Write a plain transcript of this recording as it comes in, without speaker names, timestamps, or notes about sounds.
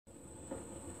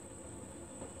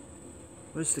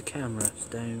Where's the camera? It's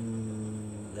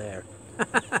down there.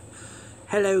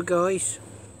 Hello guys.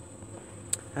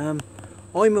 I'm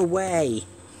away.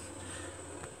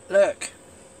 Look.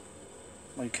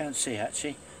 Well, you can't see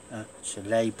actually. It's a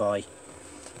lay-by.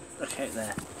 Look out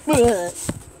there.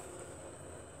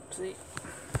 See?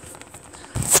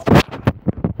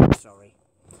 Sorry.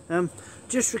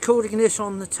 Just recording this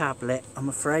on the tablet, I'm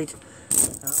afraid.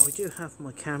 I do have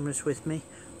my cameras with me,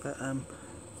 but I'm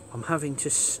having to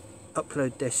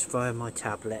upload this via my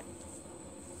tablet.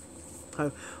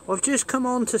 So I've just come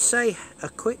on to say a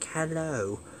quick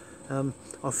hello.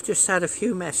 I've just had a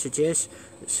few messages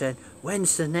that said,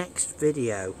 when's the next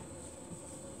video?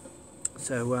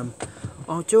 So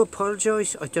I do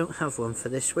apologise, I don't have one for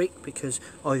this week because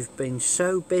I've been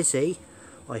so busy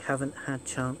I haven't had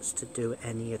chance to do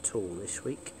any at all this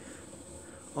week.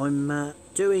 I'm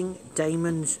doing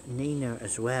Damon's Nina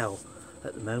as well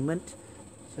at the moment,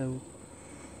 so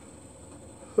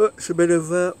it's a bit of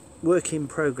work in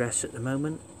progress at the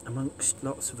moment, amongst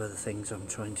lots of other things I'm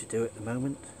trying to do at the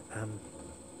moment.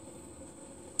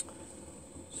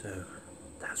 So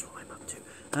that's what I'm up to.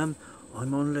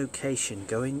 I'm on location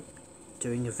doing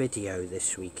a video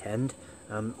this weekend.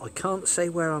 I can't say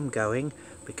where I'm going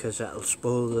because that'll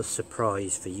spoil the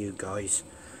surprise for you guys.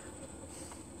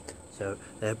 So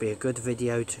there'll be a good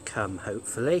video to come,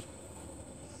 hopefully.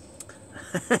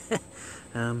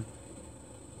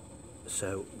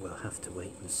 So we'll have to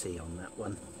wait and see on that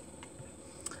one.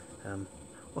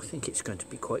 I think it's going to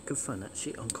be quite good fun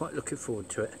actually. I'm quite looking forward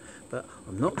to it, but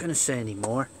I'm not going to say any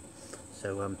more.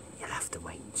 So you'll have to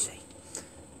wait and see.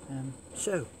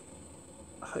 So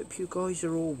I hope you guys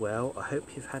are all well. I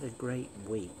hope you've had a great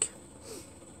week.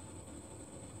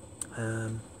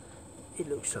 It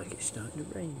looks like it's starting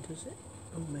to rain, does it?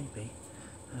 Oh, maybe.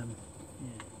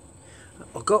 Yeah.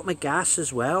 I got my gas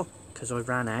as well because I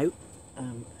ran out,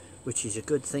 which is a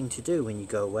good thing to do when you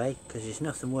go away because there's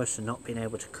nothing worse than not being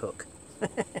able to cook.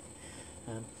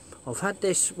 I've had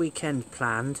this weekend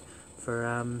planned for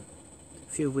a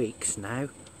few weeks now,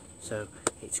 so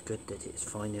it's good that it's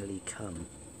finally come.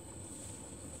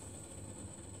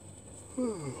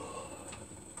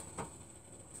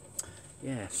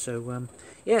 Yeah, so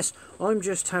yes, I'm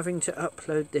just having to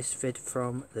upload this vid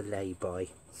from the lay-by.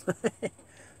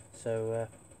 So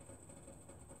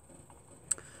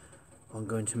I'm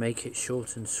going to make it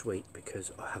short and sweet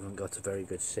because I haven't got a very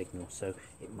good signal, so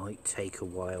it might take a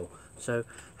while. So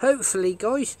hopefully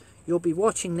guys, you'll be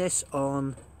watching this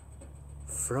on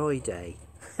Friday.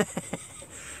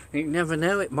 You never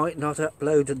know, it might not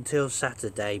upload until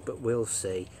Saturday, but we'll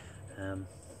see.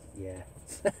 Yeah.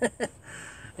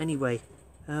 Anyway,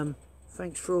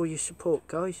 thanks for all your support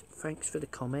guys, thanks for the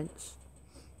comments,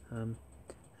 and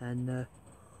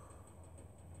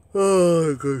oh,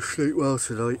 I'm going to sleep well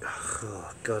tonight.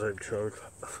 Oh god, I'm tired.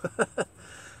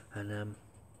 And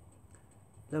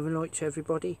love and light to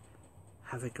everybody,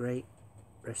 have a great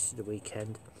rest of the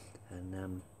weekend,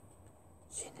 and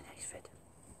see you in the next vid.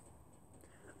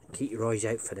 Keep your eyes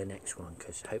out for the next one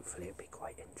because hopefully it'll be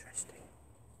quite interesting.